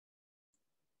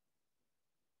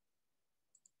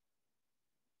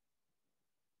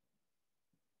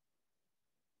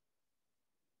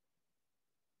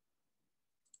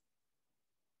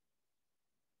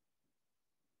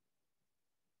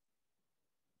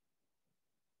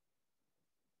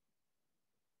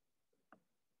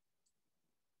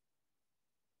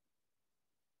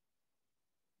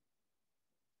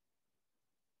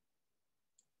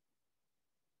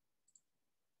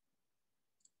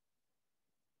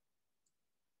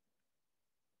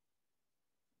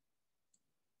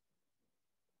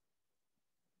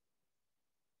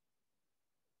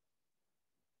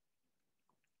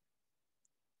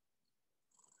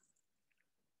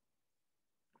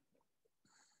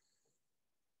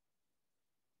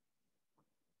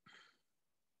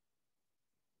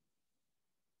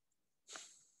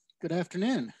Good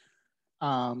afternoon.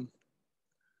 So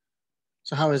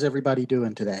how is everybody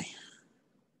doing today?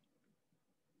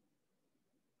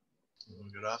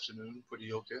 Good afternoon.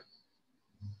 Pretty okay.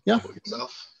 Yeah. How about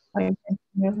yourself?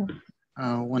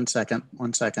 One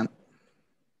second.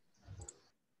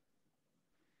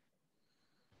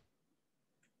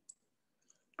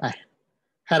 I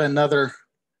had another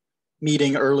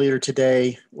meeting earlier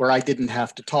today where I didn't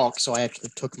have to talk, so I actually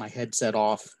took my headset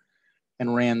off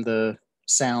and ran the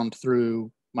sound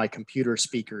through my computer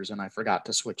speakers, and I forgot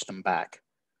to switch them back.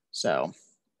 So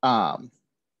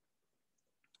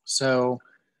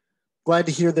glad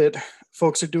to hear that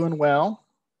folks are doing well.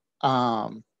 I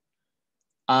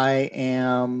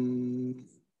am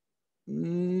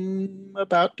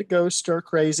about to go stir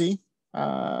crazy.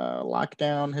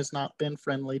 Lockdown has not been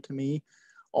friendly to me.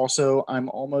 Also, I'm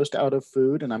almost out of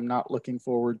food and I'm not looking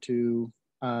forward to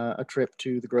a trip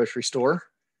to the grocery store.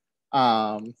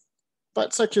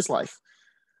 But such is life.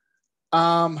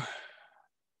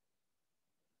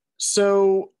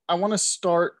 So I want to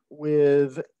start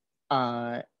with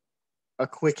a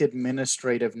quick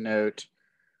administrative note,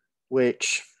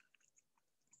 which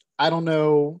I don't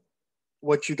know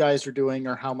what you guys are doing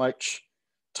or how much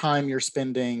time you're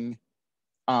spending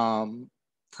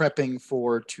prepping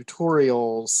for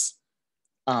tutorials.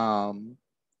 And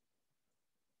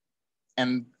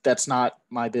that's not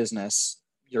my business.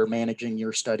 You're managing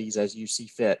your studies as you see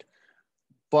fit.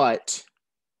 But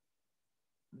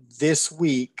this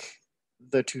week,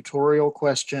 the tutorial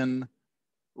question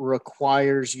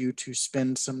requires you to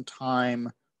spend some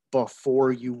time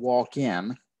before you walk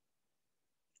in.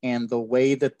 And the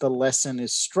way that the lesson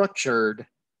is structured,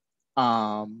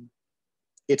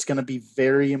 it's going to be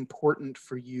very important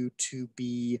for you to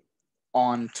be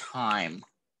on time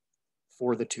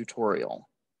for the tutorial.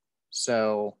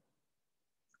 So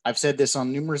I've said this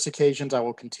on numerous occasions. I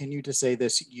will continue to say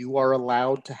this. You are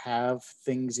allowed to have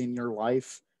things in your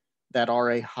life that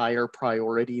are a higher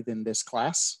priority than this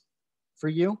class for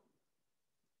you.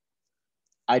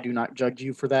 I do not judge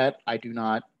you for that. I do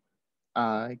not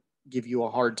give you a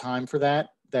hard time for that.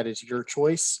 That is your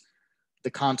choice.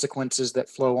 The consequences that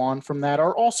flow on from that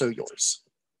are also yours.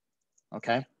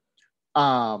 Okay.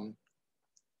 But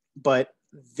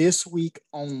this week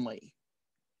only,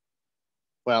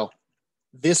 well,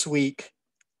 this week,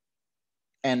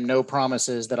 and no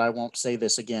promises that I won't say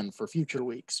this again for future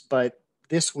weeks, but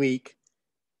this week,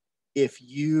 if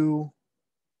you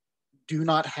do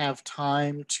not have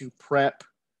time to prep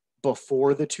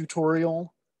before the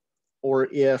tutorial, or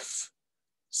if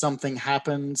something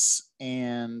happens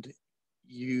and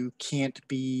you can't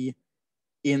be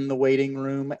in the waiting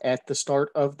room at the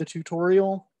start of the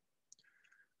tutorial,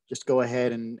 just go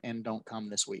ahead and don't come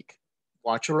this week.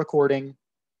 Watch a recording.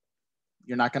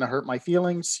 You're not going to hurt my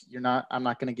feelings. I'm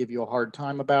not going to give you a hard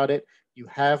time about it. You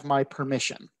have my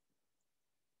permission.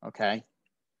 Okay.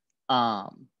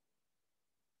 And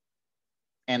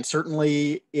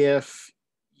certainly if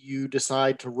you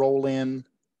decide to roll in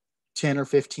 10 or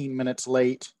 15 minutes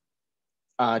late,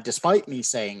 despite me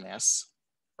saying this,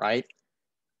 right?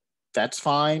 That's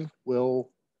fine. We'll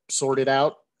sort it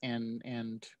out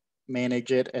and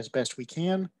manage it as best we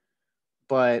can.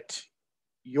 But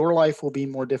your life will be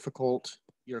more difficult.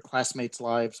 Your classmates'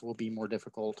 lives will be more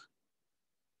difficult.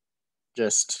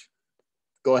 Just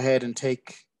go ahead and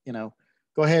take, go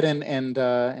ahead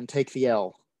and take the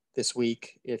L this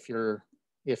week if your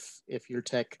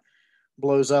tech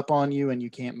blows up on you and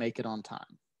you can't make it on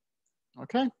time.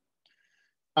 Okay.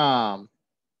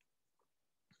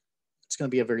 It's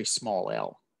going to be a very small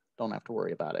L. Don't have to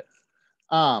worry about it.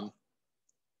 All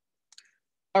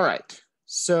right.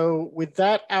 So with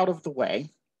that out of the way,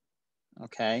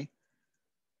 okay,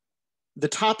 the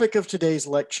topic of today's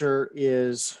lecture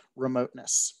is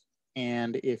remoteness.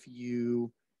 And if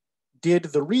you did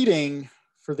the reading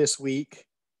for this week,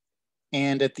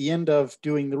 and at the end of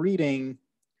doing the reading,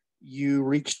 you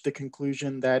reached the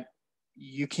conclusion that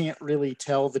you can't really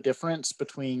tell the difference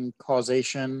between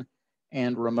causation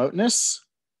and remoteness,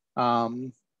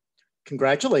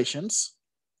 congratulations.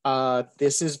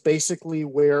 This is basically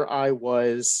where I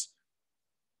was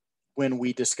when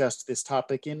we discussed this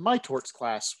topic in my torts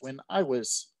class when I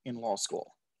was in law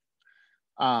school.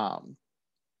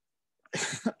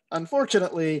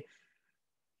 Unfortunately,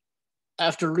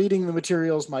 after reading the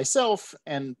materials myself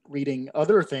and reading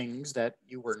other things that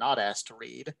you were not asked to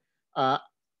read, I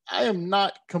am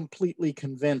not completely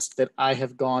convinced that I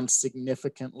have gone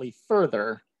significantly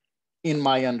further in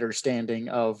my understanding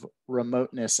of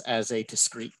remoteness as a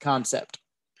discrete concept.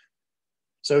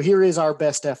 So here is our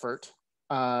best effort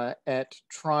at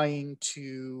trying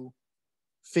to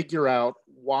figure out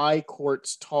why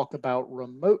courts talk about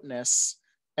remoteness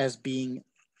as being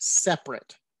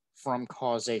separate from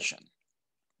causation.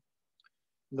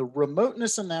 The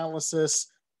remoteness analysis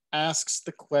asks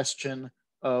the question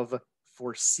of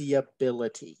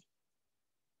foreseeability.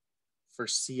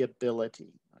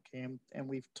 Foreseeability, okay? And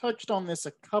we've touched on this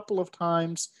a couple of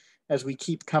times as we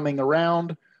keep coming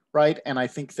around, right? And I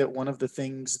think that one of the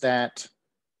things that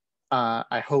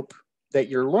I hope that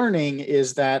you're learning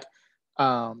is that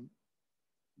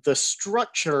the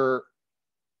structure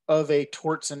of a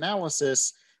torts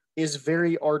analysis is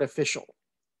very artificial,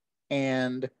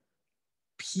 and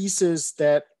pieces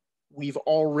that we've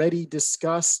already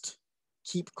discussed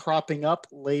keep cropping up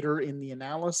later in the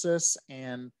analysis.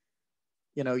 And,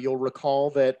 you know, you'll recall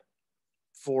that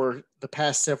for the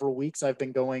past several weeks, I've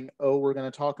been going, oh, we're going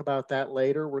to talk about that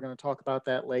later. We're going to talk about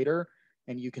that later.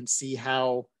 And you can see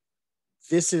how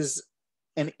this is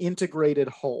an integrated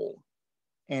whole.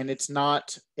 And it's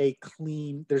not a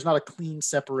clean, there's not a clean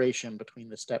separation between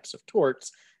the steps of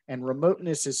torts. And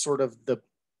remoteness is sort of the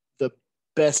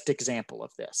best example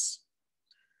of this.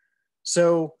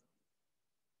 So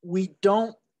we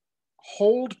don't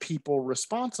hold people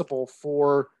responsible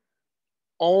for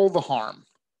all the harm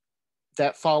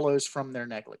that follows from their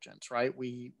negligence, right?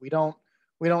 We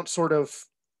don't sort of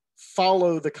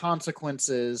follow the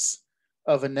consequences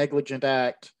of a negligent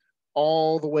act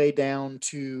all the way down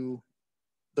to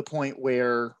the point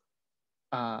where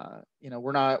you know,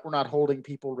 we're not holding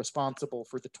people responsible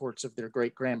for the torts of their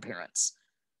great grandparents.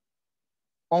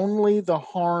 Only the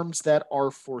harms that are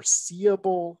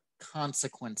foreseeable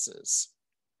consequences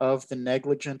of the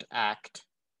negligent act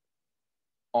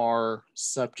are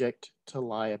subject to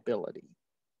liability.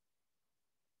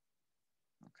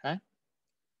 Okay?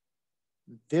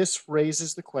 This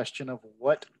raises the question of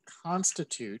what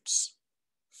constitutes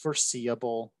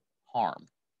foreseeable harm.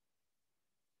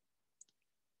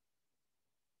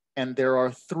 And there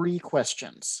are three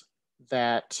questions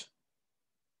that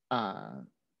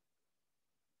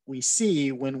we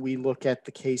see when we look at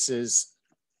the cases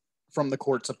from the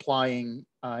courts applying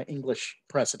English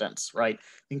precedents, right?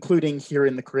 Including here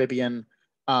in the Caribbean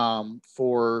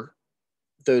for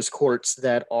those courts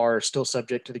that are still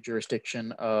subject to the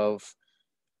jurisdiction of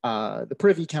the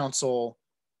Privy Council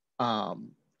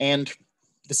and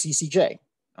the CCJ,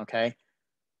 okay?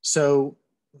 So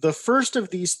the first of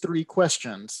these three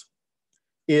questions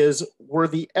is, were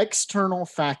the external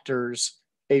factors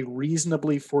a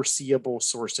reasonably foreseeable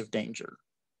source of danger?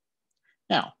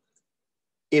 Now,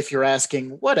 if you're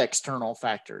asking what external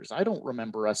factors, I don't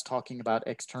remember us talking about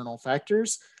external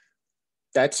factors.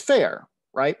 That's fair,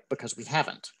 right? Because we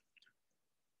haven't.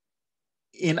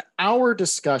 In our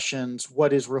discussions,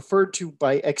 what is referred to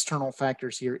by external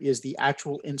factors here is the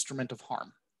actual instrument of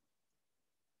harm.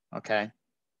 Okay.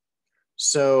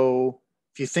 So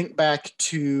if you think back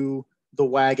to the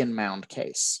Wagon Mound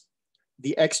case,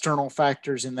 the external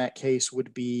factors in that case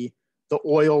would be the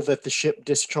oil that the ship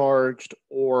discharged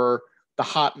or the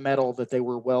hot metal that they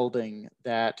were welding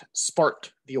that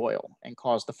sparked the oil and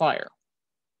caused the fire.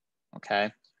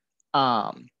 Okay.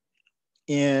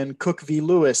 In Cook v.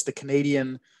 Lewis, the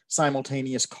Canadian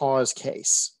simultaneous cause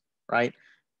case, right?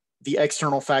 The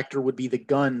external factor would be the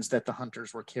guns that the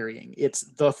hunters were carrying. It's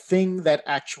the thing that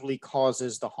actually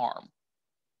causes the harm,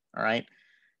 all right?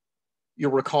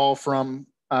 You'll recall from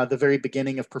the very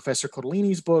beginning of Professor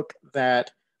Cotellini's book that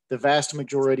the vast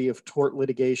majority of tort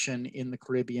litigation in the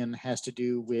Caribbean has to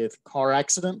do with car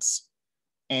accidents,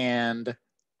 and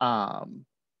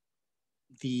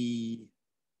the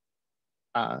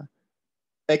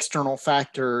external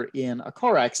factor in a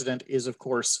car accident is, of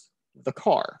course, the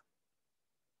car.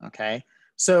 Okay,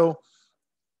 so,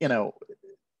 you know,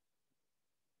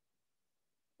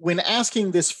 when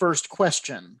asking this first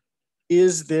question,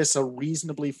 is this a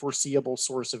reasonably foreseeable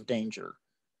source of danger?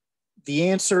 The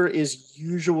answer is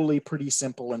usually pretty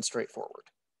simple and straightforward.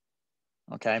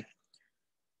 Okay,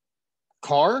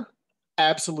 car,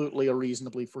 absolutely a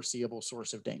reasonably foreseeable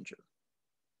source of danger.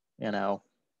 You know,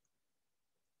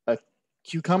 a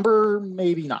cucumber,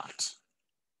 maybe not,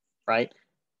 right?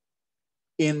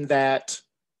 In that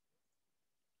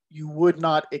you would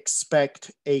not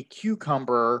expect a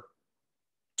cucumber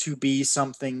to be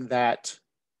something that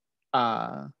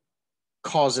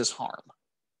causes harm,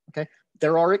 okay?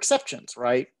 There are exceptions,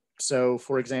 right? So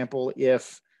for example,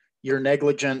 if your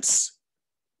negligence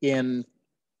in,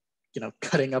 you know,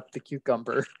 cutting up the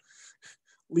cucumber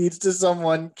leads to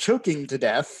someone choking to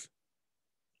death,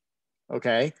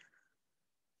 okay,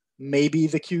 maybe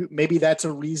that's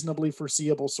a reasonably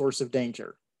foreseeable source of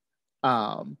danger.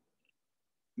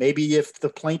 Maybe if the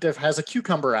plaintiff has a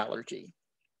cucumber allergy,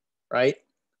 right?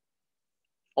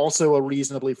 also a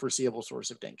reasonably foreseeable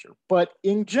source of danger. But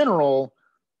in general,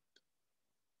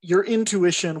 your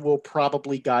intuition will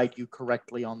probably guide you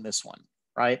correctly on this one,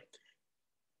 right?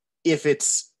 If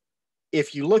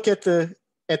you look at the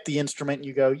instrument and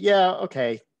you go, yeah,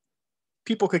 okay,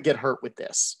 people could get hurt with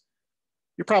this,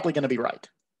 you're probably going to be right.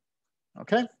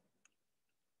 Okay.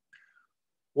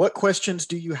 What questions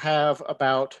do you have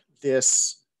about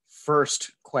this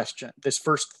first question, this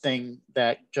first thing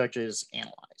that judges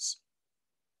analyze?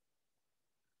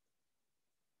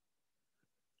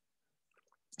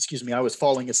 Excuse me, I was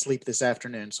falling asleep this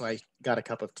afternoon, so I got a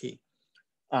cup of tea.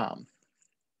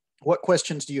 What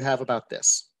questions do you have about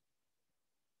this?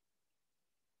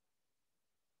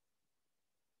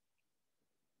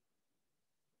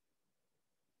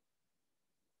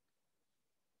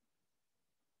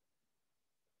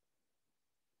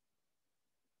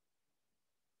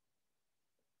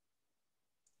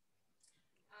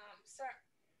 Sir,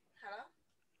 hello?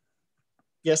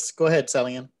 Yes, go ahead,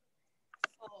 Sally-Ann.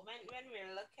 So when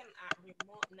we're looking at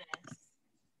remoteness,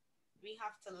 we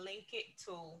have to link it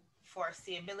to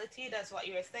foreseeability. That's what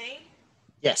you're saying?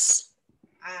 Yes.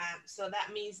 So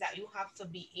that means that you have to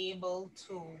be able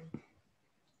to,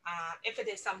 if it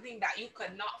is something that you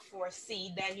could not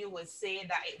foresee, then you would say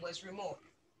that it was remote.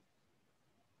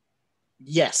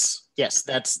 Yes,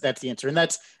 that's the answer,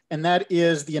 and that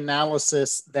is the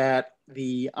analysis that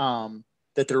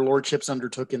that their lordships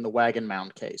undertook in the Wagon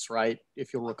Mound case, right?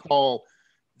 If you'll recall,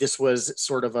 this was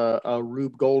sort of a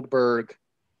Rube Goldberg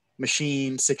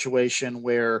machine situation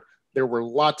where there were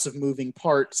lots of moving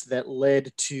parts that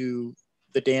led to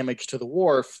the damage to the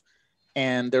wharf,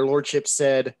 and their lordship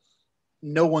said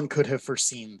no one could have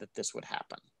foreseen that this would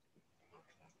happen,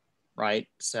 right?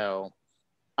 So,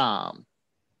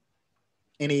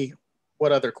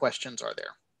 what other questions are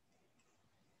there?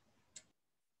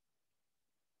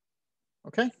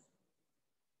 Okay.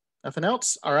 Nothing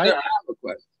else? All right. Yeah, I have a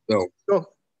question. So,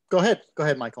 go ahead,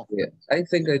 Michael. yeah, I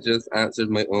think I just answered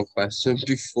my own question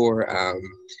before I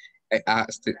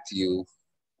asked it to you.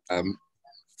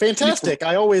 Fantastic.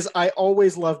 I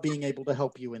always love being able to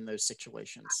help you in those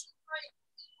situations.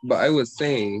 But I was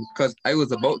saying, because I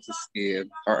was about to say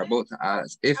or about to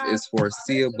ask if it's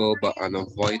foreseeable but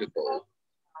unavoidable.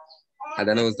 And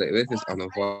then I was like, if it's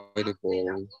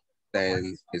unavoidable,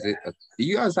 then is it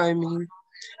you guys I mean?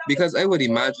 Because I would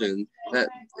imagine that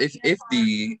if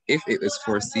it is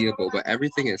foreseeable, but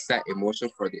everything is set in motion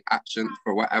for the action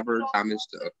for whatever damage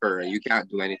to occur, and you can't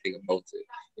do anything about it,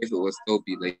 if it will still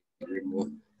be like remote.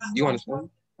 Do you understand?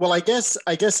 Well, I guess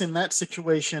in that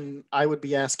situation, I would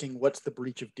be asking, what's the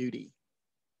breach of duty?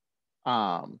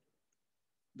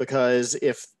 Because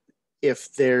if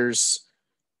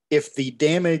the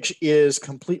damage is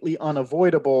completely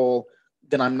unavoidable,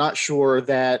 then I'm not sure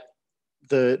that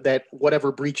that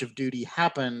whatever breach of duty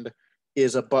happened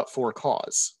is a but-for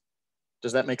cause.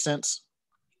 Does that make sense?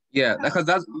 Yeah, because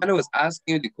that's when I was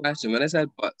asking you the question. When I said,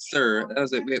 but sir, I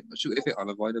was like, wait, but shoot, if it's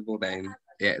unavoidable, then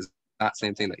yeah, it's that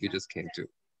same thing that you just came to.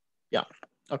 Yeah.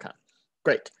 Okay.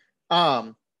 Great.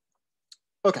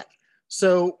 Okay.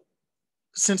 So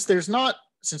since there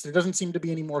doesn't seem to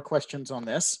be any more questions on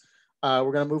this,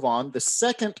 we're going to move on. The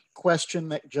second question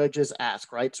that judges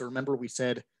ask, right? So remember, we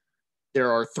said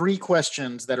there are 3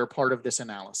 questions that are part of this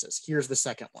analysis. Here's the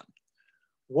second one.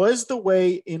 Was the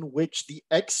way in which the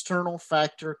external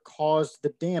factor caused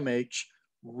the damage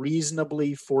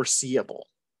reasonably foreseeable?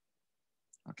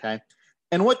 Okay.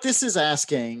 And what this is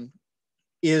asking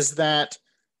is that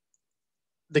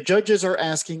the judges are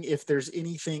asking if there's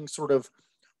anything sort of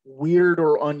weird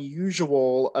or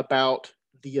unusual about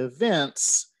the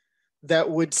events that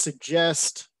would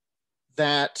suggest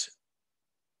that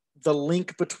the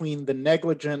link between the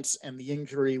negligence and the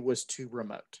injury was too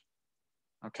remote.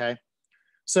 Okay.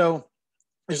 So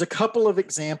there's a couple of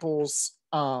examples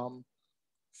from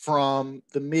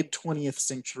the mid-20th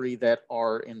century that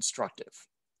are instructive.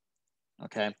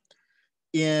 Okay.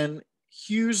 In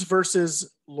Hughes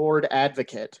versus Lord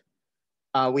Advocate,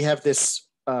 we have this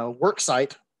work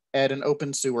site at an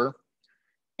open sewer,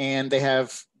 and they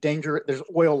have there's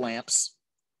oil lamps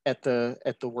at the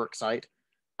work site,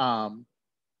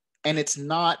 and it's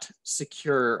not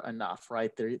secure enough,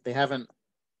 right? They haven't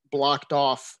blocked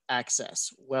off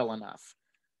access well enough.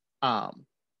 A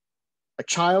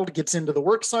child gets into the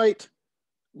work site,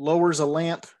 lowers a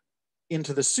lamp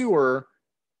into the sewer,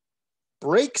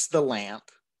 breaks the lamp,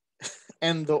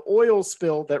 and the oil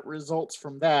spill that results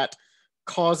from that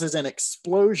causes an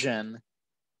explosion,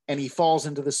 and he falls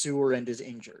into the sewer and is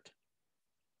injured.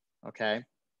 Okay.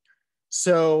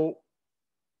 So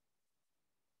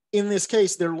in this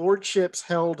case, their lordships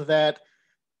held that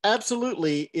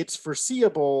absolutely, it's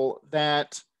foreseeable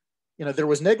that, you know, there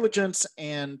was negligence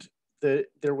and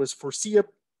there was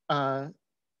foreseeable, the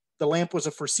lamp was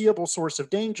a foreseeable source of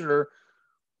danger,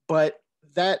 but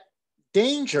that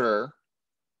danger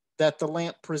that the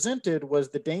lamp presented was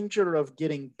the danger of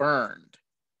getting burned,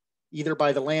 either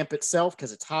by the lamp itself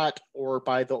because it's hot or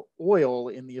by the oil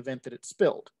in the event that it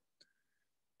spilled.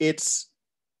 It's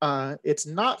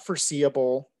not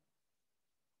foreseeable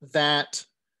that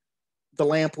the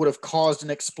lamp would have caused an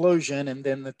explosion and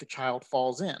then that the child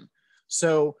falls in.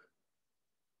 So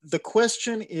the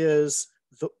question is,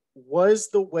 was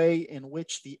the way in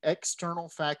which the external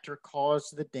factor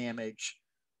caused the damage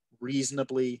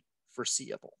reasonably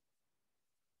foreseeable?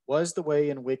 Was the way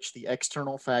in which the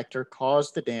external factor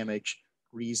caused the damage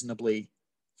reasonably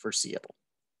foreseeable?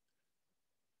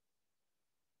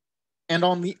 And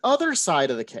on the other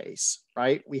side of the case,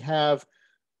 right, we have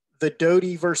the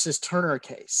Doty versus Turner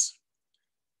case.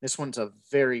 This one's a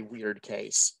very weird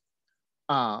case.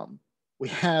 We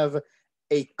have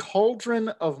a cauldron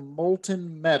of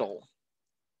molten metal,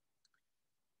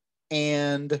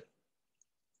 and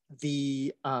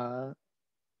the at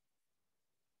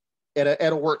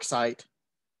a work site,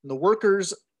 and the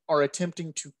workers are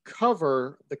attempting to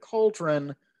cover the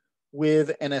cauldron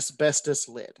with an asbestos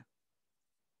lid.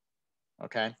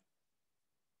 Okay.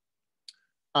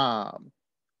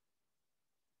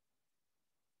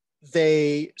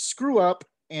 They screw up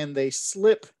and they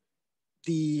slip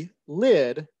the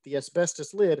lid, the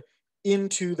asbestos lid,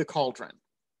 into the cauldron.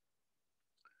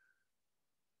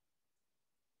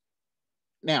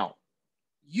 Now,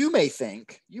 you may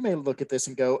look at this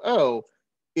and go, oh,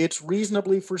 it's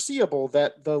reasonably foreseeable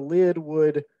that the lid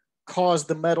would cause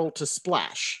the metal to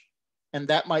splash, and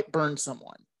that might burn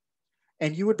someone.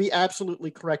 And you would be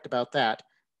absolutely correct about that,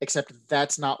 except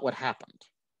that's not what happened.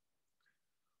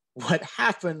 What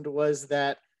happened was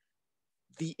that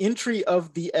the entry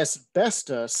of the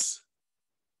asbestos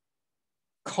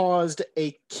caused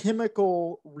a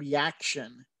chemical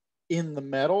reaction in the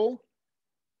metal,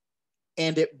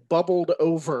 and it bubbled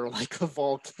over like a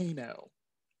volcano.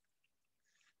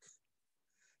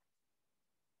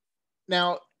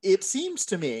 Now, it seems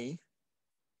to me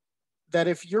that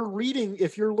if you're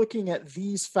looking at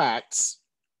these facts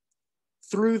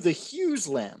through the Hughes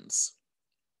lens,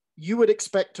 you would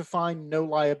expect to find no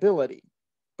liability,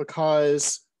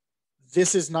 because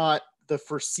this is not the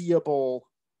foreseeable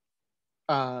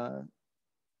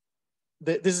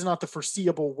this is not the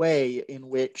foreseeable way in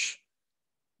which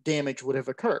damage would have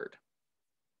occurred.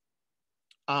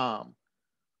 But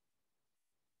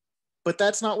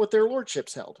that's not what their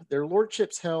lordships held. Their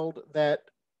lordships held that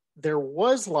there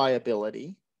was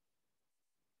liability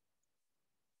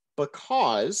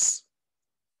because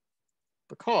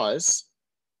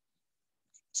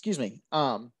excuse me,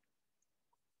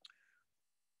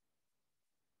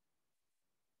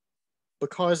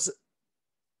 because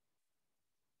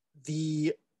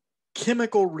the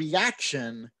chemical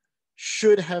reaction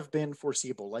should have been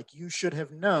foreseeable. Like, you should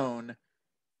have known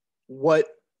what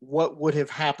would have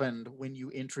happened when you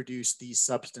introduce these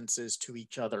substances to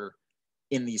each other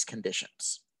in these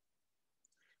conditions.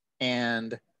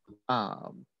 And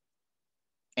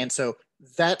so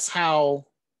that's how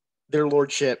their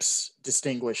lordships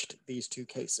distinguished these two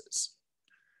cases.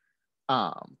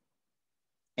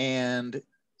 And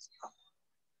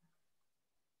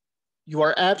you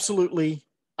are absolutely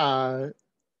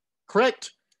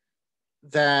correct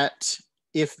that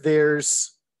if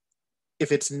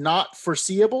it's not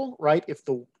foreseeable, right?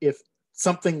 If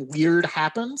something weird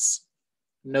happens,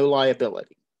 no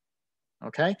liability.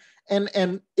 Okay.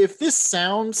 And if this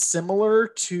sounds similar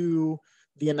to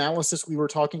the analysis we were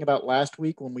talking about last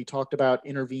week when we talked about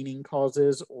intervening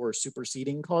causes or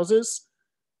superseding causes,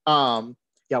 yeah,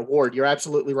 Ward, you're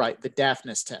absolutely right. The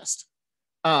Daphnis test.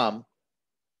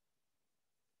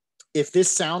 If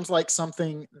this sounds like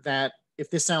something that, if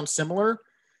this sounds similar,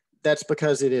 that's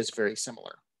because it is very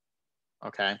similar.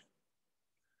 Okay.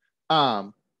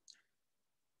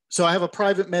 So I have a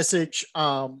private message.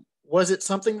 Was it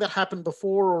something that happened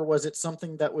before, or was it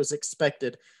something that was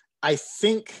expected? I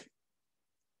think,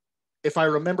 if I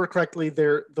remember correctly,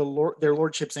 their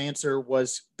lordship's answer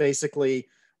was basically,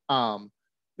 you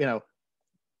know,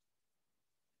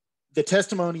 the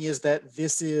testimony is that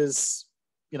this is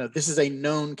a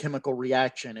known chemical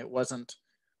reaction. It wasn't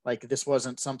like, this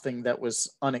wasn't something that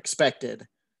was unexpected.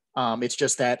 It's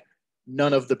just that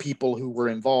none of the people who were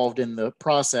involved in the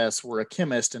process were a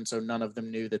chemist, and so none of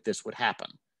them knew that this would happen.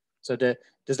 So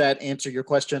does that answer your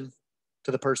question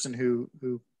to the person who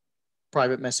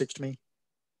private messaged me?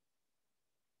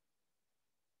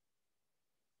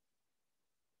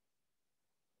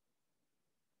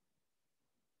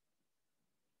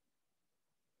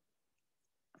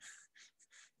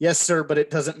 Yes, sir, but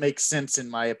it doesn't make sense in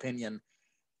my opinion.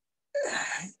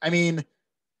 I mean,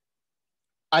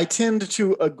 I tend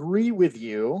to agree with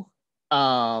you,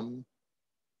 but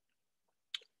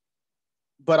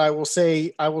I will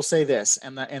say this,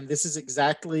 and this is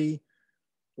exactly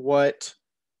what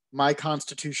my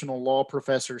constitutional law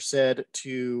professor said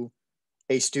to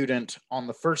a student on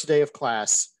the first day of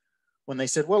class when they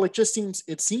said, "Well, it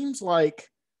seems like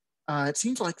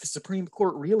the Supreme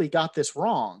Court really got this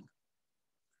wrong."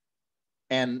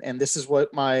 And this is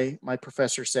what my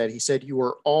professor said. He said, "You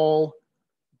are all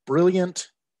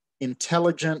brilliant,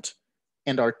 intelligent,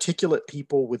 and articulate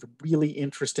people with really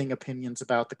interesting opinions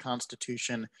about the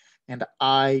Constitution, and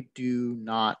I do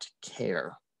not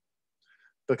care,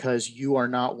 because you are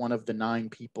not one of the 9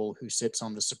 people who sits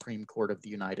on the Supreme Court of the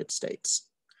United States."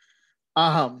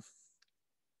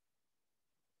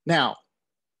 Now,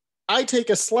 I take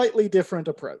a slightly different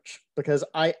approach because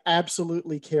I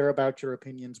absolutely care about your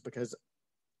opinions, because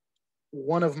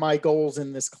one of my goals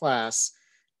in this class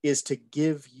is to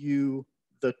give you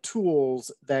the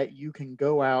tools that you can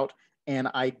go out and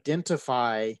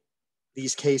identify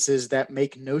these cases that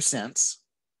make no sense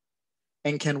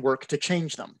and can work to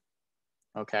change them.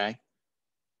 Okay.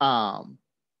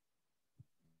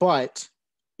 But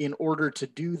in order to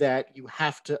do that, you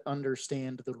have to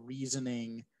understand the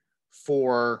reasoning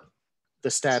for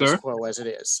the status quo as it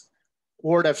is.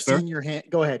 Ward, I've seen your hand.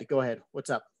 Go ahead. What's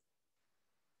up?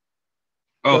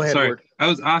 Oh, sorry. Ward. I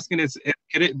was asking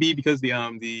could it be because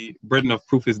the burden of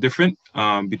proof is different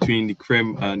between the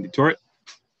crim and the tort?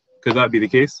 Could that be the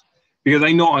case? Because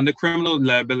I know on the criminal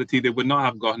liability, they would not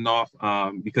have gotten off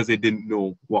because they didn't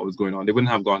know what was going on. They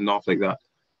wouldn't have gotten off like that.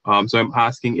 So I'm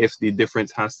asking if the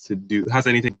difference has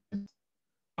anything.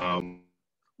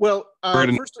 Well, I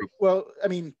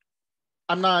mean,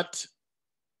 I'm not.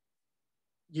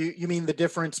 You mean the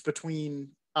difference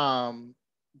between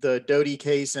the Doty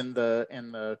case and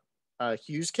the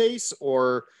Hughes case,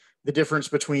 or the difference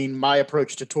between my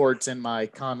approach to torts and my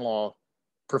con law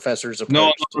professor's approach?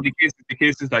 No, the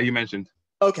cases that you mentioned.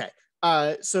 Okay.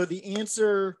 So the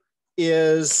answer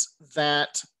is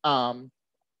that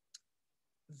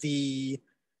the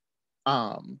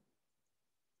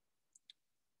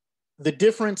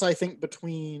difference, I think,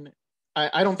 between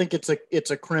I don't think it's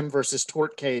a crim versus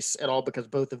tort case at all, because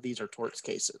both of these are torts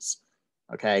cases.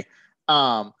 Okay.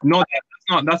 No,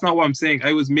 that's not what I'm saying.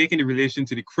 I was making the relation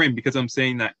to the crim, because I'm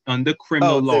saying that under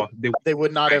criminal law they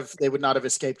would not have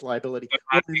escaped liability.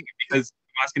 I'm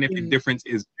asking if the difference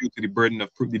is due to the burden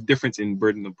of proof, the difference in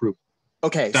burden of proof.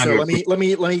 Okay, so let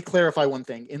me clarify one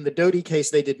thing. In the Doty case,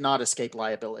 they did not escape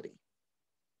liability.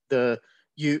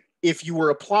 If you were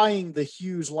applying the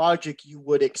Hughes logic, you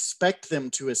would expect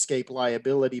them to escape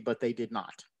liability, but they did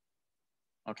not.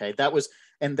 Okay, that was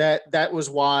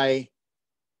why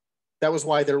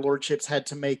their lordships had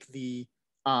to make the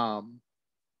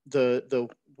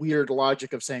weird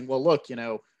logic of saying, well, look,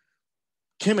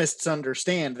 chemists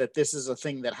understand that this is a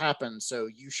thing that happens, so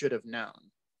you should have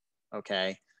known.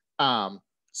 Okay.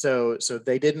 So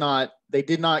they did not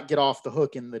get off the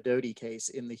hook in the Doty case.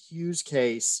 In the Hughes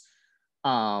case,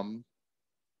 I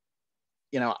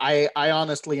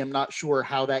honestly am not sure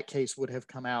how that case would have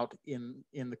come out in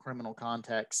the criminal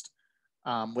context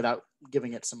without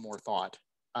giving it some more thought.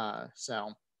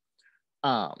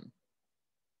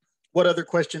 What other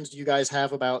questions do you guys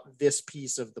have about this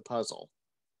piece of the puzzle?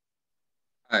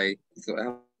 Hi, so I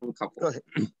have a couple.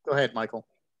 Go ahead, Michael.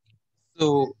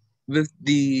 So with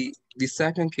the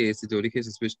second case, the Doty case,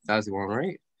 is which that's the one,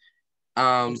 right?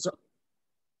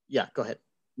 Yeah, go ahead.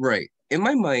 Right. In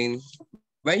my mind,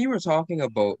 when you were talking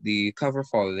about the cover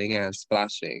falling and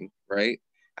splashing, right?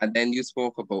 And then you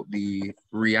spoke about the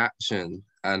reaction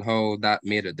and how that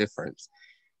made a difference.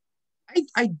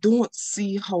 I don't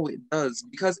see how it does,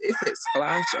 because if it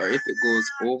splashes or if it goes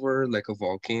over like a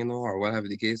volcano or whatever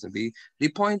the case may be, the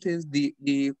point is the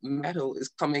metal is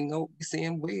coming out the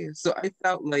same way. So I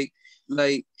felt like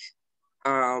that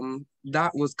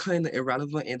was kind of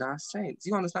irrelevant in that sense.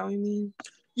 You understand what I mean?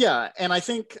 Yeah, and I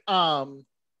think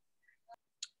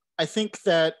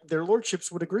that their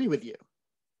lordships would agree with you,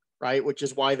 right? Which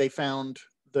is why they found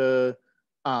the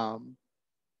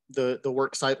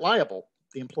work site liable,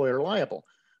 the employer liable.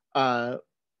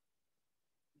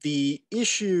 The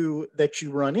issue that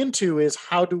you run into is,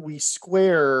 how do we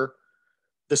square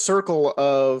the circle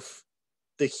of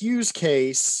the Hughes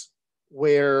case,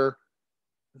 where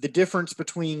the difference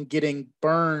between getting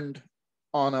burned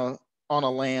on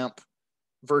a lamp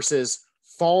versus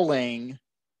falling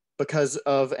because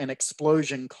of an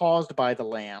explosion caused by the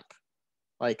lamp,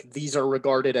 like, these are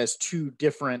regarded as two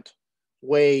different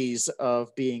ways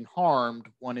of being harmed.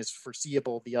 One is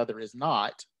foreseeable, the other is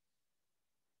not.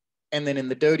 And then in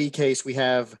the Doty case, we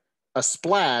have a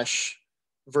splash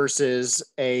versus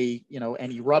an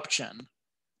eruption.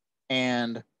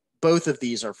 And both of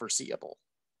these are foreseeable.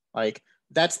 Like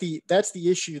that's the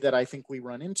issue that I think we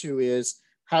run into is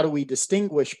how do we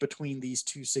distinguish between these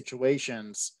two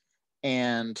situations?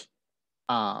 And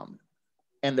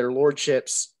their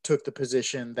lordships took the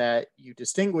position that you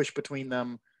distinguish between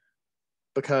them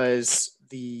because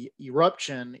the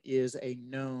eruption is a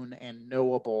known and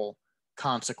knowable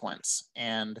consequence,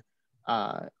 and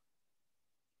an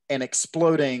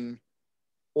exploding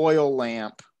oil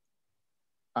lamp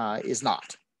is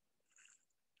not.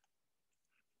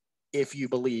 If you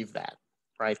believe that,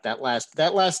 right? That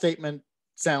last statement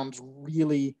sounds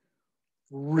really,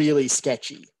 really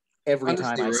sketchy every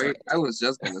Honestly, time I say right? it. I was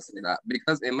just gonna say that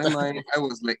because in my mind, I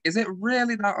was like, is it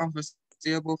really that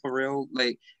unforeseeable for real?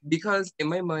 Like, because in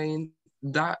my mind,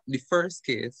 that the first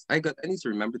case, I need to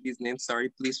remember these names. Sorry,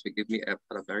 please forgive me. I've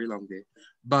had a very long day. The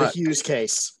But Hughes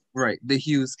case. right, the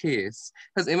Hughes case.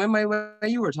 Because in my mind,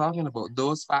 when you were talking about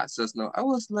those facts just now, I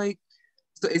was like,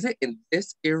 so is it in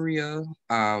this area,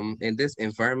 in this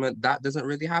environment, that doesn't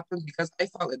really happen? Because I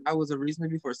felt like that was a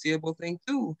reasonably foreseeable thing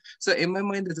too. So in my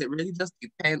mind, does it really just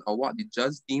depend on what the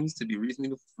judge deems to be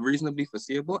reasonably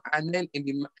foreseeable? And then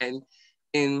in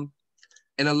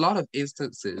a lot of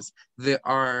instances,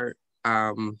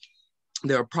 um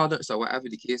there are products or whatever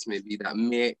the case may be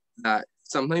that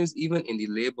sometimes even in the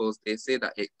labels they say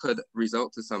that it could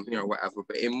result to something or whatever,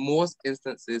 but in most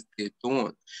instances they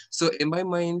don't. So in my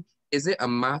mind, is it a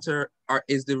matter or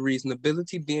is the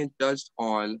reasonability being judged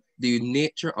on the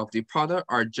nature of the product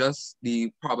or just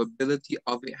the probability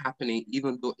of it happening,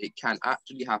 even though it can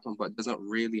actually happen but doesn't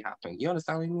really happen? You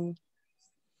understand what I mean?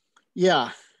 Yeah.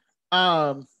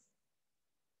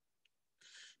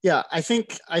 Yeah, I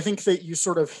think that you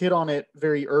sort of hit on it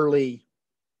very early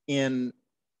in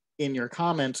your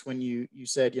comments when you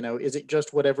said, is it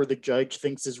just whatever the judge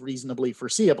thinks is reasonably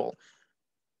foreseeable?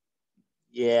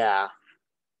 Yeah,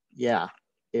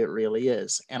 it really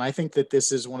is. And I think that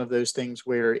this is one of those things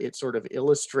where it sort of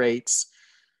illustrates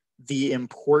the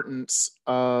importance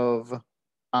of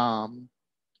having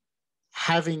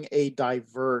a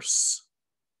diverse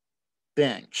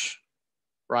bench,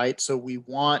 right? So we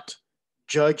want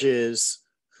judges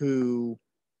who,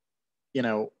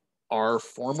 are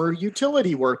former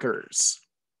utility workers,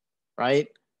 right?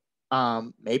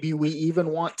 Maybe we even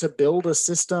want to build a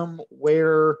system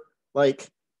where like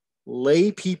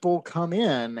lay people come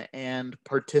in and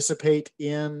participate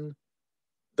in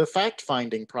the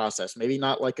fact-finding process. Maybe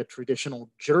not like a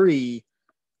traditional jury,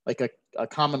 like a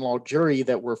common law jury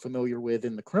that we're familiar with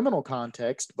in the criminal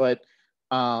context, but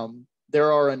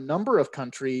there are a number of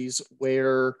countries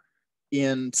where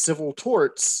in civil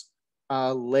torts,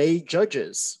 lay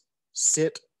judges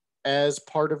sit as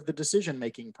part of the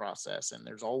decision-making process. And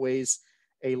there's always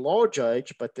a law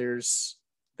judge, but there's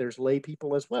lay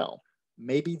people as well.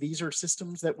 Maybe these are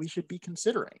systems that we should be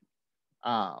considering.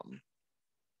 You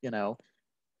know,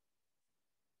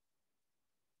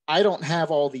 I don't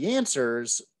have all the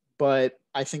answers, but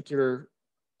I think you're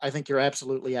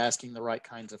absolutely asking the right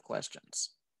kinds of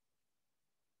questions.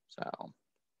 So,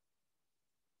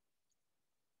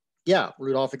 yeah,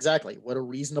 Rudolph, exactly. What a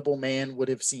reasonable man would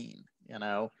have seen.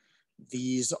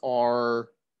 These are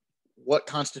what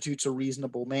constitutes a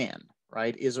reasonable man,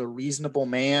 right? Is a reasonable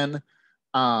man,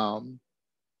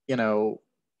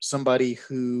 somebody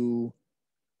who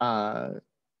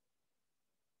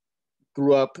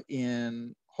grew up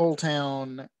in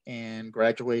Holetown and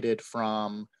graduated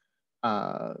from,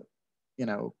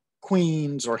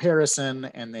 Queens or Harrison,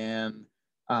 and then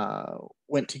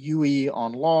went to UE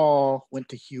on law, went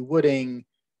to Hugh Wooding,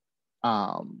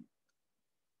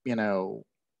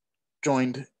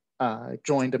 joined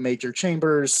a major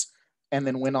chambers, and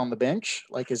then went on the bench.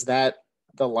 Like, is that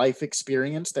the life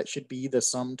experience that should be the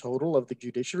sum total of the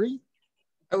judiciary?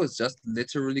 I was just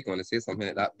literally going to say something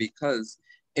like that because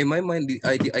in my mind, the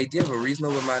idea of a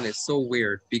reasonable man is so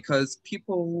weird because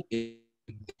people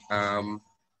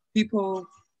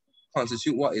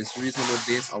constitute what is reasonable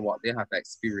based on what they have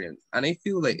experienced, and I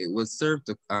feel like it was served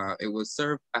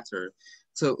better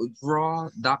to draw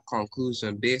that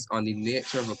conclusion based on the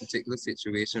nature of a particular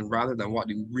situation rather than what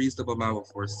the reasonable man will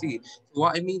foresee. So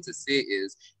what I mean to say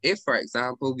is, if, for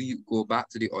example, we go back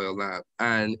to the oil lamp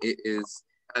and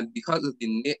because of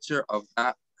the nature of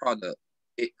that product,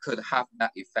 it could have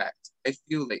that effect. I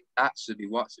feel like that should be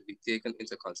what should be taken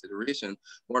into consideration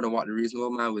more than what the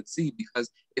reasonable man would see. Because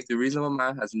if the reasonable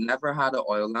man has never had an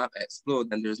oil lamp explode,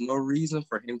 then there's no reason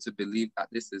for him to believe that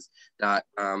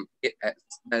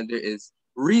then there is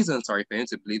reason, for him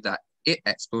to believe that it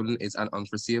exploding is an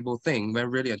unforeseeable thing, when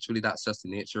really and truly that's just the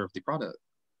nature of the product.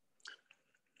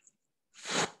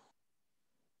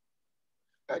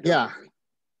 Yeah.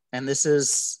 And this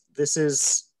is that's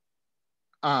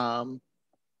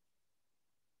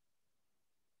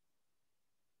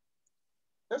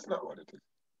not what it is.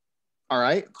 All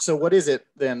right. So what is it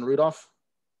then, Rudolph?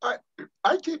 I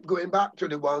keep going back to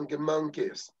the Wangen-Mound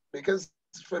case, because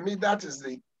for me that is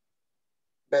the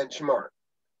benchmark.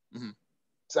 Mm-hmm.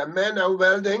 So men are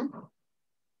welding.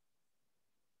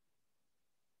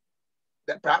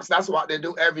 Perhaps that's what they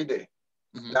do every day.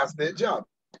 Mm-hmm. That's their job.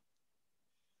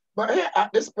 But here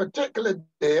at this particular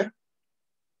day,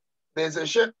 there's a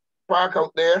ship parked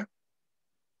out there.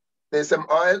 There's some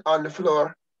oil on the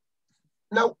floor.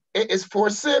 Now, it is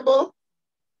foreseeable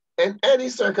in any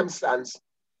circumstance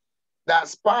that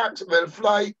sparks will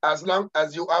fly as long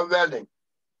as you are welding.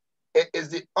 It is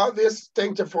the obvious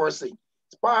thing to foresee.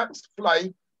 Sparks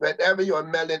fly whenever you are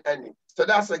melting anything. So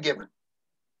that's a given.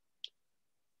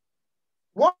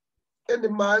 What in the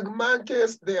Wangen-Mound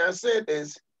case they are saying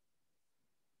is,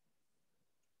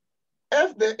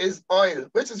 if there is oil,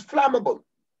 which is flammable,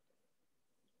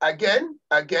 again,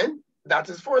 that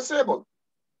is foreseeable.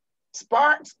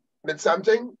 Sparks with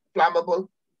something flammable,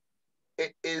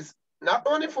 it is not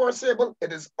only foreseeable,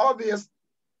 it is obvious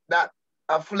that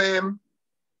a flame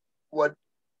would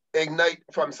ignite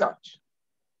from such.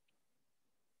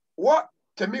 What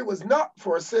to me was not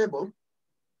foreseeable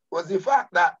was the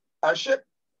fact that a ship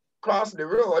crossed the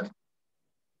road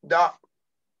that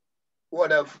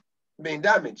would have been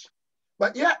damaged.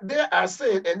 But yet they are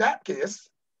saying in that case,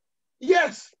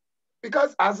 yes,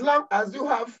 because as long as you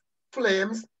have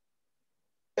flames,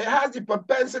 it has the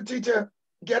propensity to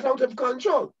get out of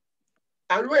control.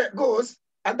 And where it goes,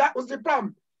 and that was the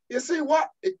problem. You see, what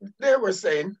they were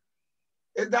saying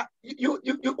is that you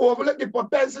overlook the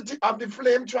propensity of the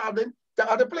flame traveling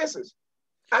to other places.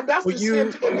 And that's the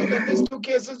same thing in these two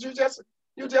cases you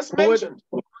just mentioned.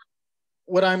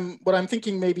 What I'm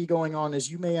thinking may be going on is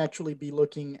you may actually be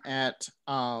looking at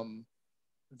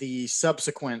the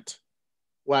subsequent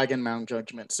Wangen-Mound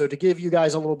judgment. So to give you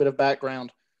guys a little bit of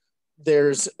background,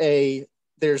 there's the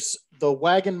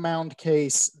Wangen-Mound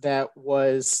case that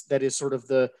is sort of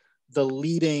the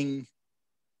leading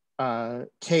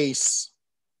case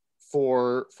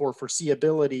for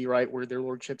foreseeability, right, where their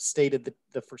lordship stated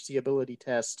the foreseeability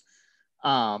test.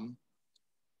 And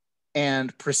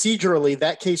procedurally,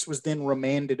 that case was then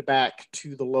remanded back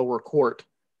to the lower court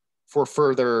for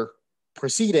further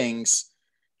proceedings.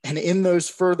 And in those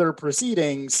further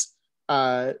proceedings,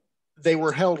 they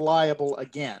were held liable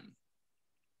again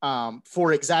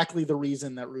for exactly the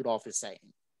reason that Rudolph is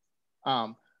saying.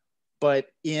 But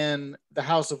in the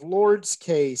House of Lords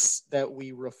case that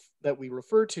we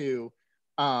refer to,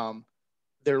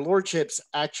 their lordships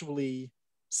actually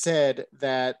said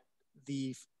that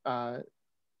the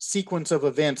sequence of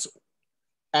events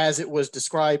as it was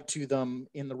described to them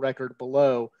in the record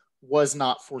below was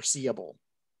not foreseeable,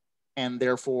 and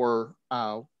therefore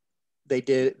they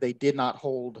did not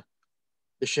hold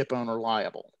the ship owner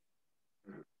liable.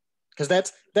 Because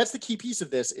that's the key piece of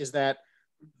this, is that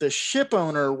the ship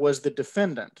owner was the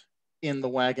defendant in the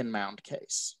Wangen-Mound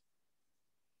case.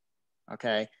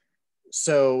 Okay,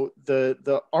 so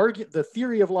the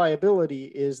theory of liability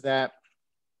is that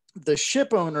the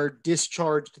ship owner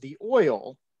discharged the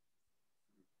oil,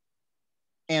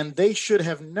 and they should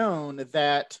have known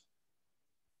that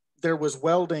there was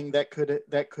welding that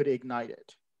could ignite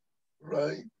it.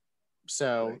 Right.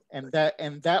 So, and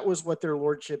that was what their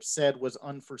lordship said was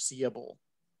unforeseeable,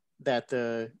 that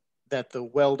the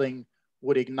welding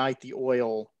would ignite the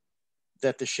oil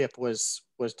that the ship was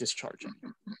discharging.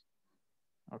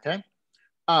 Okay.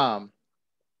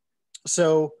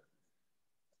 So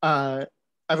I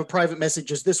have a private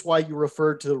message. Is this why you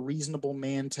referred to the reasonable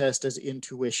man test as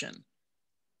intuition?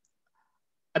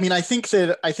 I mean, I think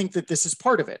that this is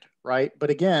part of it, right? But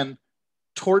again,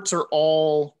 torts are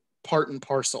all part and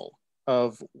parcel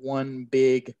of one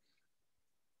big,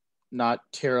 not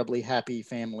terribly happy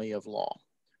family of law.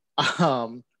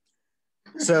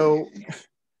 So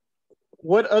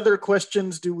what other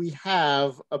questions do we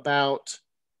have about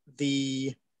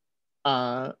the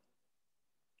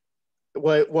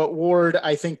what Ward,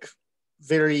 I think,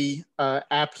 very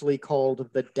aptly called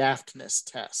the daftness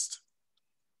test?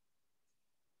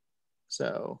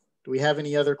 So do we have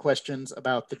any other questions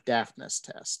about the daftness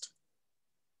test?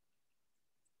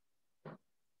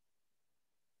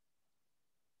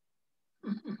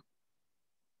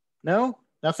 No?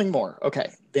 Nothing more.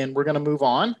 Okay, then we're going to move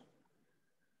on.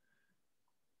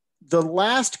 The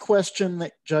last question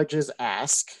that judges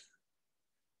ask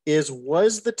is,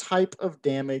 was the type of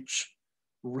damage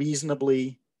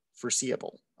reasonably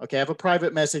foreseeable. Okay, I have a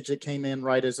private message that came in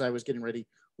right as I was getting ready.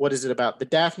 What is it about? The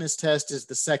Daphnis test is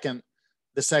the second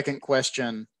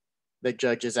question that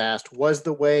judges asked. Was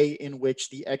the way in which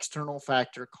the external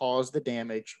factor caused the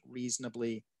damage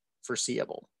reasonably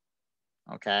foreseeable?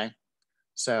 Okay,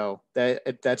 so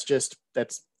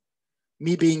that's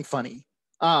me being funny,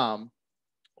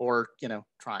 or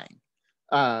trying.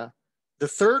 The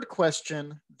third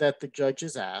question that the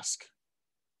judges ask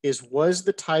is, was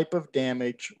the type of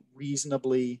damage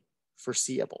reasonably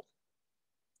foreseeable?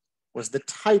 Was the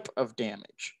type of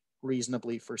damage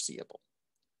reasonably foreseeable?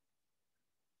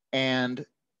 And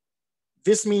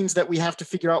this means that we have to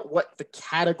figure out what the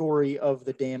category of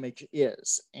the damage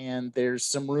is. And there's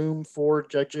some room for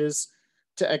judges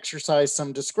to exercise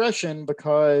some discretion,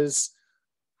 because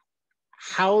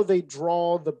how they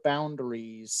draw the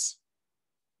boundaries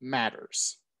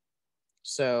matters.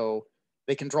 So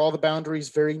they can draw the boundaries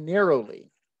very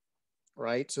narrowly,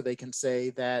 right? So they can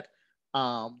say that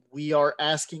we are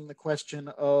asking the question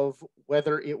of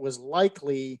whether it was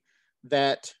likely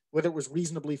that, whether it was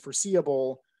reasonably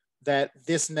foreseeable that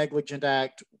this negligent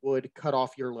act would cut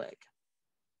off your leg.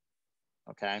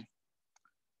 Okay.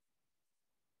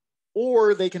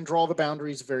 Or they can draw the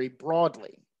boundaries very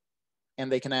broadly,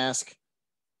 and they can ask,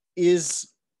 is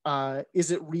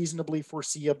it reasonably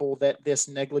foreseeable that this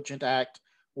negligent act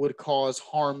would cause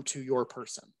harm to your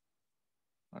person?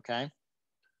 Okay.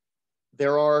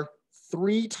 There are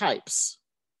 3 types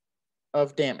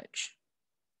of damage.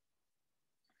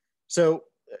 So,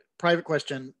 private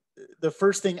question, the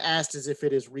first thing asked is if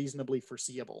it is reasonably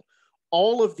foreseeable.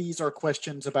 All of these are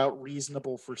questions about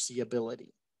reasonable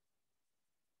foreseeability.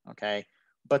 Okay.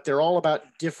 But they're all about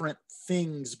different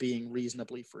things being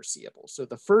reasonably foreseeable. So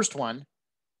the first one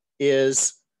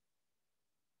is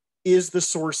the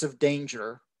source of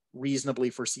danger reasonably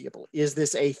foreseeable? Is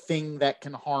this a thing that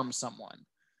can harm someone?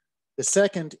 The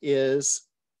second is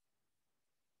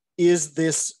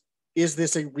this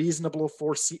a reasonably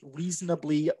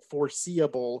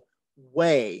foreseeable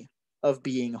way of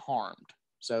being harmed?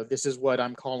 So this is what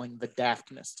I'm calling the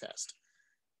Daphnis test.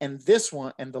 And this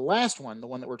one, and the last one, the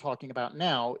one that we're talking about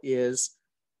now, is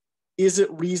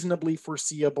it reasonably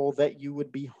foreseeable that you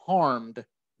would be harmed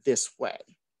this way,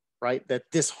 right? That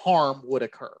this harm would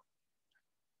occur.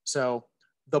 So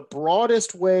the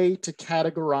broadest way to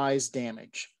categorize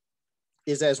damage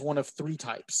is as one of 3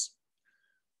 types.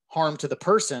 Harm to the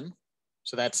person,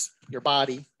 so that's your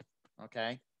body,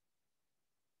 okay?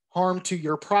 Harm to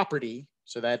your property,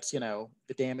 so that's, the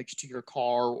damage to your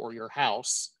car or your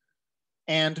house,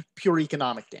 and pure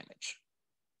economic damage,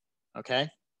 okay?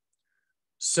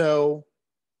 So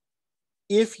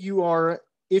if your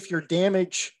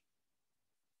damage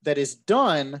that is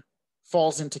done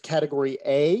falls into category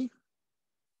A,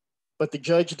 but the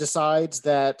judge decides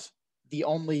that the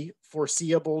only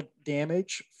foreseeable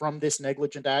damage from this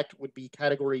negligent act would be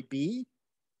category B,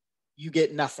 you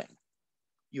get nothing.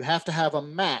 You have to have a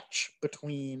match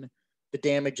between the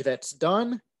damage that's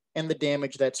done and the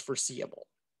damage that's foreseeable.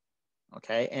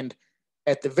 Okay, and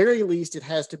at the very least, it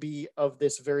has to be of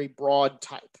this very broad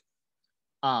type.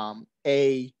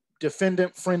 A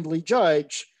defendant-friendly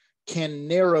judge can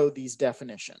narrow these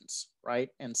definitions, right?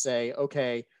 And say,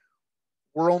 okay,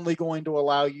 we're only going to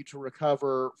allow you to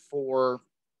recover for,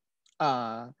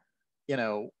 the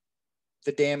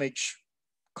damage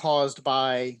caused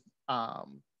by, for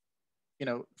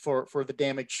the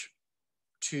damage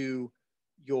to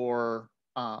your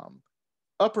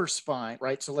upper spine,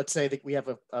 right? So let's say that we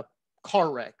have a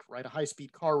car wreck, right? A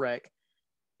high-speed car wreck,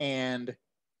 and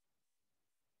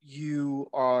you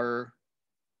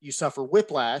suffer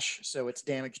whiplash, so it's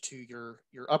damage to your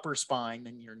upper spine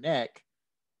and your neck,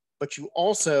 but you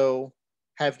also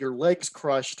have your legs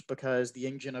crushed because the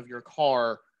engine of your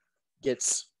car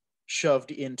gets shoved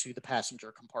into the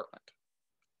passenger compartment.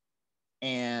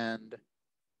 And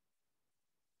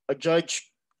a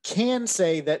judge can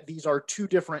say that these are 2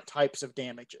 different types of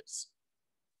damages.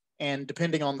 And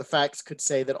depending on the facts, could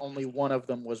say that only one of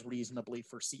them was reasonably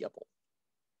foreseeable.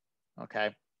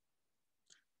 Okay.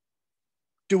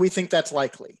 Do we think that's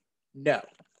likely? No,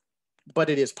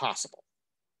 but it is possible.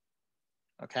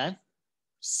 Okay.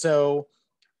 So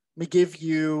let me give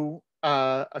you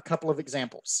a couple of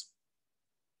examples.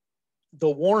 The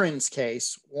Warrens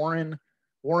case,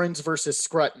 Warrens versus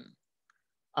Scruton.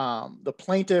 The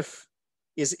plaintiff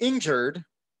is injured.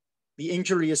 The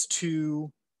injury is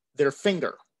to their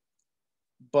finger,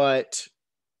 but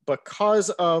because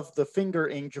of the finger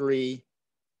injury,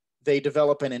 they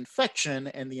develop an infection,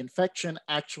 and the infection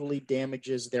actually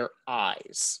damages their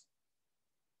eyes.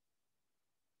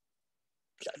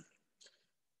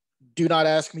 Do not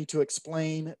ask me to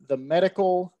explain the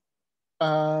medical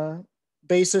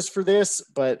basis for this,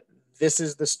 but this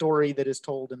is the story that is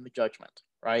told in the judgment,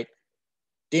 right?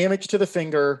 Damage to the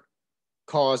finger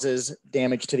causes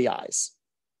damage to the eyes.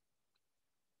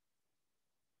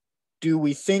 Do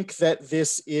we think that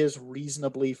this is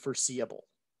reasonably foreseeable?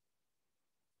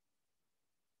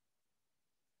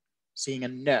 Seeing a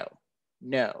no,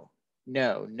 no,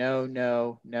 no, no,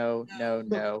 no, no, no,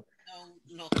 no.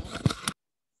 No.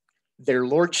 Their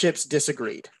lordships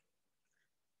disagreed.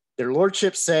 Their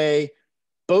lordships say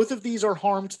both of these are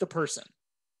harm to the person.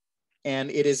 And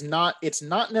it's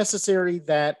not necessary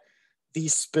that the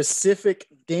specific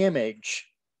damage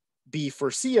be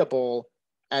foreseeable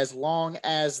as long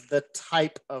as the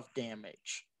type of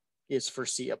damage is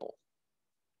foreseeable.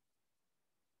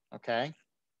 Okay?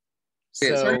 Okay,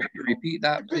 So sorry, repeat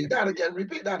that, please.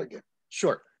 Repeat that again.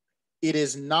 Sure. It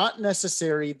is not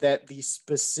necessary that the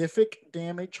specific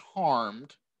damage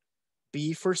harmed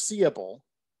be foreseeable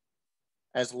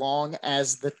as long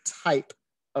as the type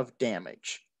of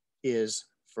damage is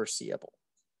foreseeable.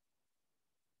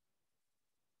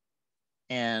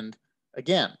 And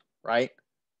again, right,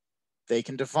 they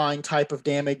can define type of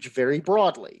damage very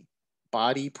broadly: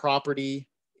 body, property,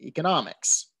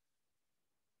 economics.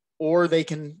 Or they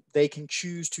can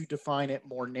choose to define it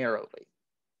more narrowly.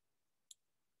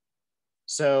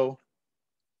 So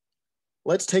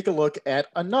let's take a look at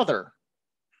another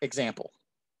example,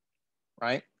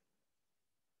 right?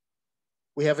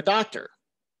 We have a doctor,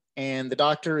 and the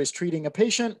doctor is treating a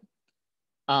patient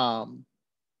and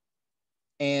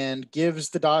gives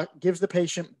the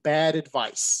patient bad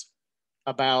advice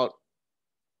about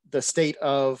the state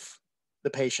of the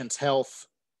patient's health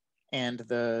and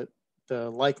the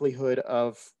likelihood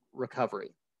of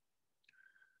recovery.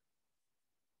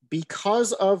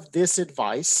 Because of this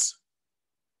advice,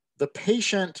 the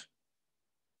patient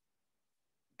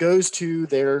goes to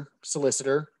their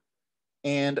solicitor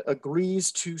and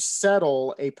agrees to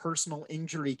settle a personal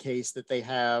injury case that they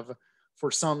have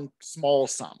for some small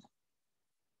sum.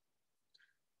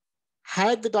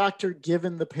 Had the doctor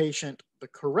given the patient the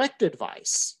correct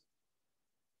advice,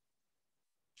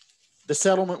 the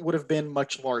settlement would have been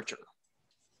much larger.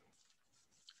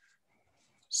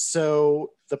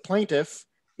 So the plaintiff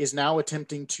is now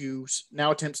attempts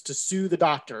to sue the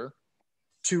doctor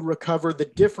to recover the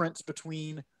difference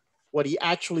between what he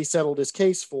actually settled his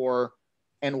case for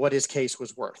and what his case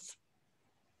was worth.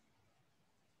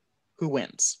 Who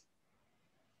wins?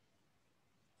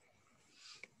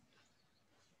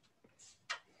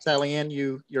 Sally Ann,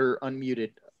 you're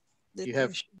unmuted. You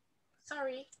have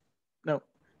Sorry. no.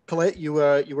 Colette, you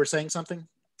were saying something?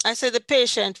 I said the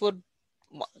patient would.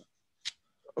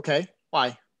 Okay,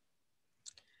 why?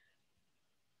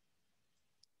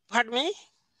 Pardon me?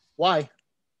 Why?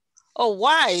 Oh,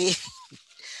 why?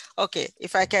 Okay,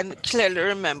 if I can clearly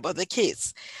remember the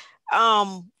case.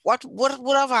 What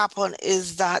would have happened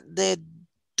is that the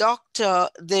doctor,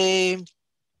 the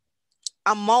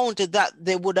amount that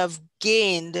they would have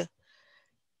gained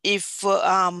if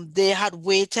they had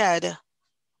waited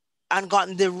and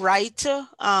gotten the right,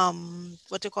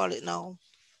 what do you call it now?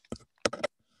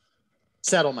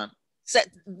 Settlement.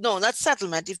 No, not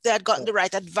settlement. If they had gotten the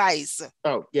right advice.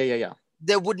 Oh, yeah.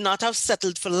 They would not have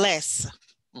settled for less.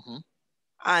 Mm-hmm.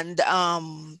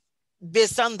 And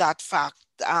based on that fact,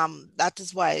 that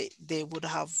is why they would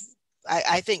have,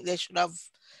 I think they should have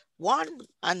won,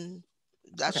 and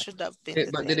that should have been. Okay,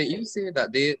 but didn't you say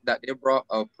that they brought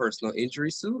a personal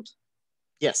injury suit?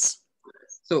 Yes.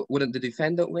 So wouldn't the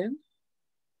defendant win?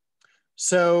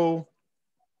 So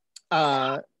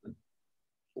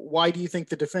why do you think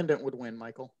the defendant would win,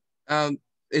 Michael?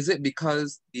 Is it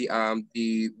because the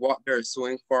what they're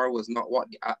suing for was not what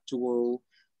the actual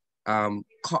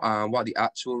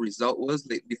result was?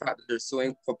 The fact that they're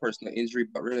suing for personal injury,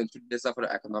 but really this up for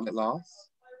the economic loss?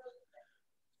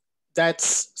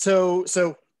 That's so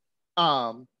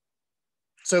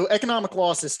economic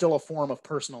loss is still a form of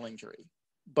personal injury,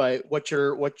 but what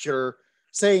you're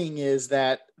saying is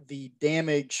that the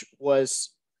damage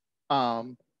was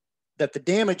that the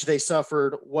damage they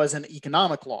suffered was an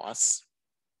economic loss,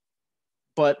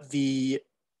 but the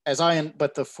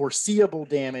foreseeable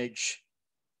damage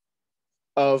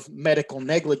of medical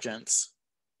negligence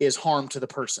is harm to the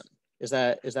person. Is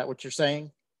that what you're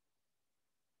saying?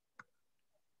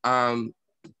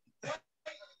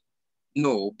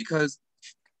 No, because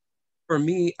for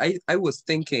me, I was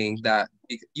thinking that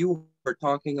you were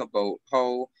talking about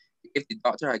how if the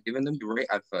doctor had given them the right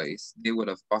advice, they would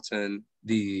have gotten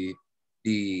the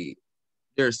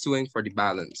they're suing for the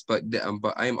balance, but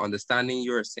but I'm understanding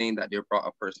you're saying that they brought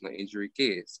a personal injury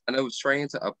case, and I was trying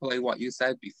to apply what you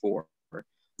said before,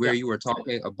 where you were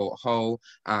talking about how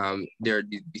there are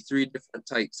the three different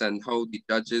types and how the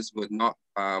judges would not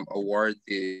award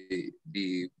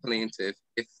the plaintiff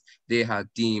if they had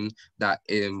deemed that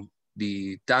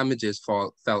the damages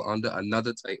fell under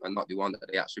another type and not the one that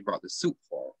they actually brought the suit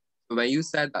for. So when you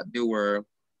said that they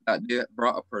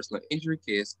brought a personal injury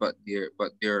case, but they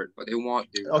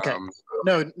want the okay.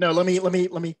 No. Let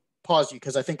me pause you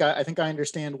because I think I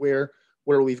understand where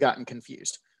we've gotten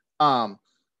confused.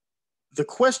 The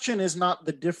question is not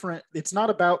it's not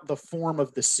about the form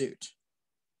of the suit.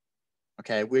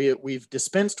 Okay, we've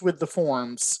dispensed with the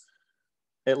forms,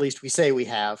 at least we say we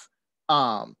have.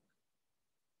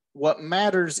 What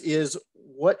matters is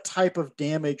what type of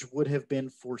damage would have been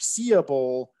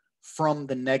foreseeable from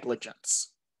the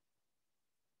negligence.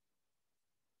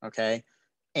 Okay,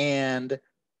 and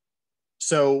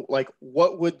so like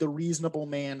what would the reasonable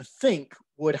man think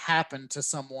would happen to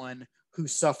someone who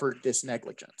suffered this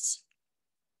negligence?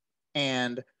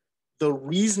 And the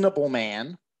reasonable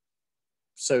man,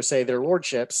 so say their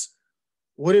lordships,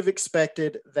 would have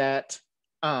expected that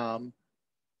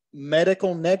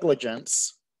medical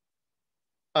negligence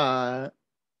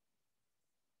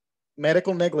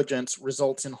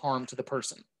results in harm to the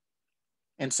person.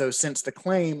 And so since the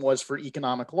claim was for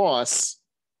economic loss,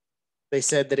 they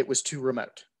said that it was too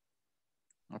remote.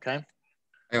 Okay.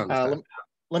 I understand.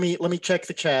 Let me check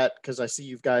the chat because I see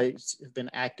you guys have been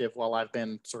active while I've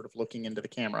been sort of looking into the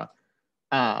camera.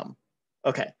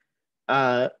 Okay.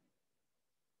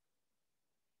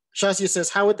 Shasia says,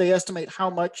 how would they estimate how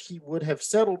much he would have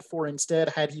settled for instead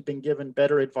had he been given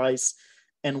better advice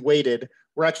and waited?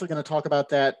 We're actually going to talk about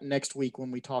that next week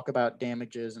when we talk about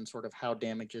damages and sort of how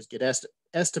damages get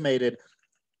estimated.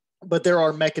 But there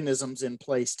are mechanisms in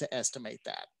place to estimate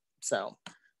that. So,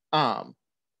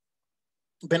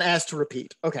 been asked to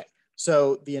repeat. Okay,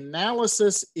 so the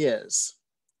analysis is,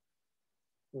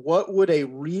 what would a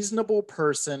reasonable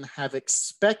person have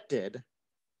expected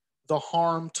the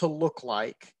harm to look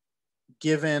like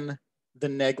given the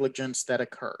negligence that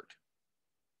occurred?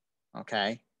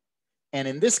 Okay, and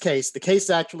in this case, the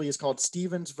case actually is called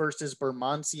Stevens versus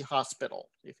Bermondsey Hospital,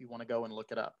 if you want to go and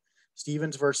look it up.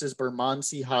 Stevens versus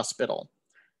Bermondsey Hospital.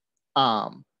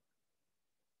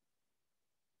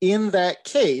 In that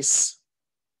case,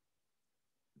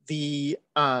 the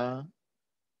harm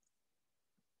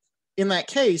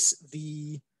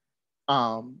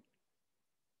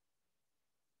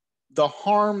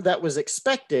that was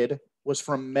expected was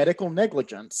from medical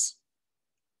negligence,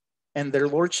 and their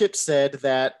lordship said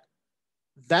that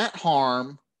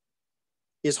harm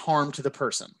is harm to the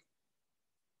person.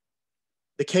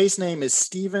 The case name is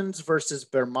Stevens versus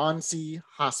Bermondsey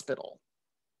Hospital.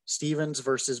 Stevens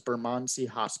versus Bermondsey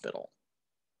Hospital.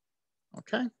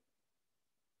 Okay.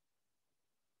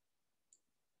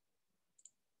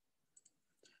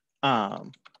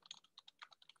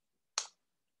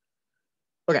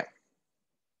 Okay.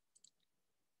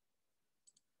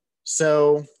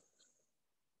 So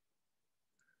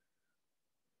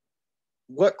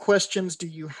what questions do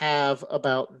you have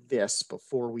about this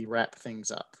before we wrap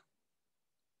things up?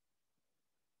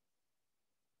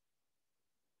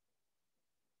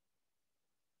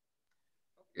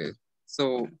 Okay,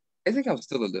 so I think I'm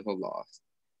still a little lost.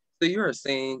 So you are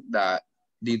saying that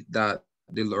their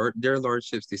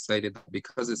lordships decided that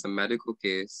because it's a medical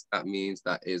case, that means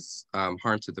that is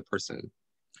harm to the person.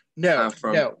 No.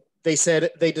 They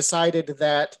decided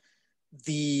that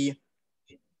the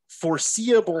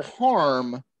foreseeable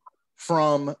harm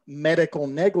from medical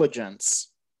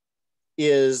negligence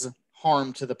is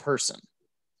harm to the person.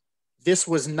 This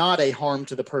was not a harm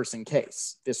to the person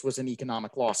case. This was an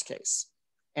economic loss case.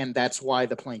 And that's why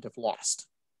the plaintiff lost.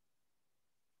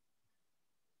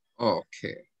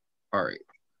 Okay. All right.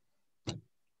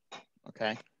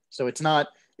 Okay. So it's not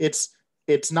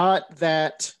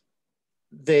that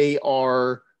they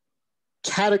are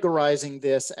categorizing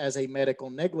this as a medical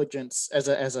negligence, as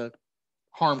a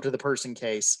harm to the person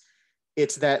case.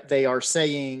 It's that they are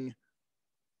saying,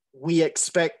 we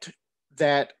expect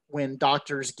that when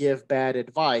doctors give bad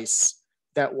advice,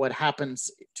 that what happens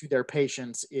to their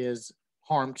patients is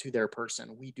harm to their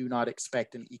person. We do not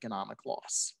expect an economic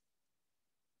loss.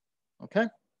 Okay.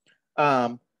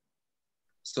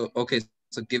 So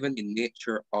given the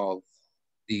nature of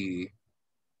the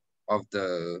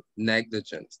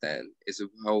negligence, then is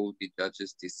how the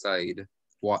judges decide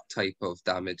what type of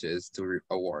damages to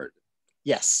award.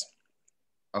 Yes.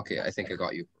 Okay, I think I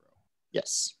got you.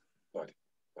 Yes. Got it.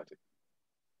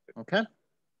 Okay.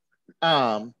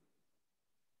 All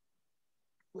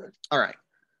right.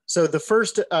 So the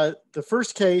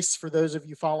first case, for those of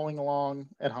you following along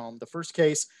at home, the first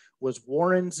case was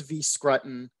Warrens v.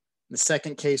 Scrutton. The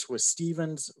second case was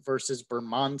Stevens versus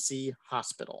Bermondsey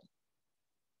Hospital.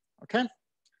 Okay.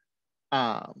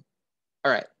 All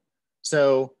right.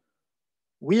 So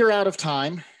we are out of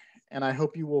time, and I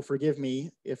hope you will forgive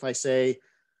me if I say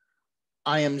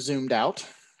I am zoomed out.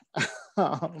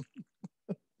 I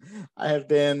have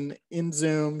been in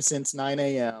Zoom since 9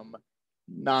 a.m.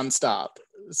 nonstop.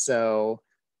 So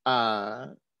I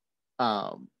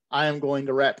am going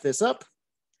to wrap this up,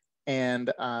 and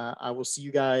I will see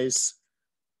you guys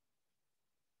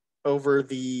over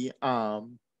the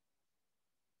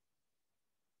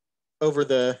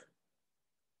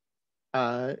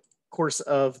course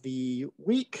of the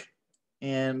week,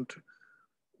 and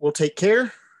we'll take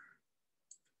care.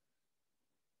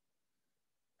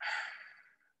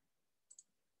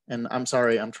 And I'm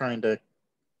sorry, I'm trying to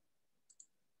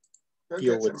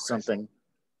deal with something.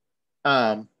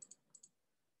 Thank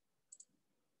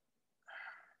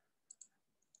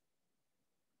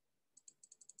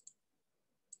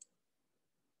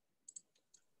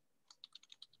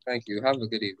you. Have a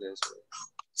good evening.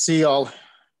 See y'all.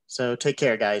 So take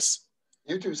care, guys.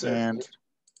 You too, sir. And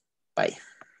bye.